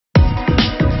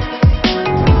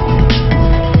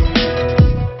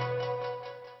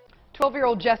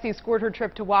12-year-old Jessie scored her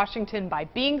trip to Washington by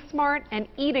being smart and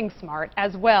eating smart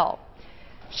as well.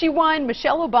 She won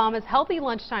Michelle Obama's Healthy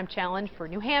Lunchtime Challenge for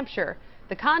New Hampshire.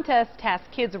 The contest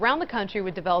tasked kids around the country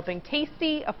with developing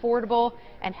tasty, affordable,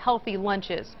 and healthy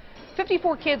lunches.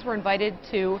 54 kids were invited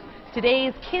to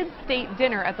today's Kids State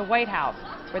Dinner at the White House,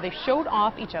 where they showed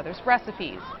off each other's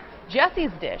recipes.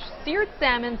 Jessie's dish, seared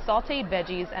salmon, sauteed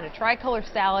veggies, and a tricolor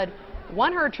salad,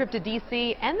 won her a trip to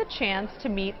D.C. and the chance to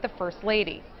meet the First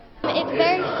Lady. It's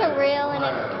very surreal and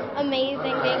it's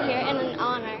amazing being here and an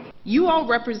honor. You all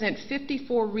represent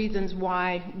 54 reasons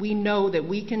why we know that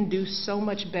we can do so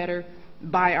much better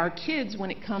by our kids when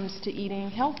it comes to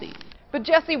eating healthy. But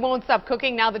Jessie won't stop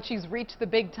cooking now that she's reached the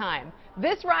big time.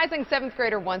 This rising 7th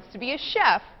grader wants to be a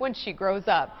chef when she grows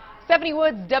up. Stephanie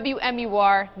Woods,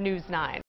 WMUR News 9.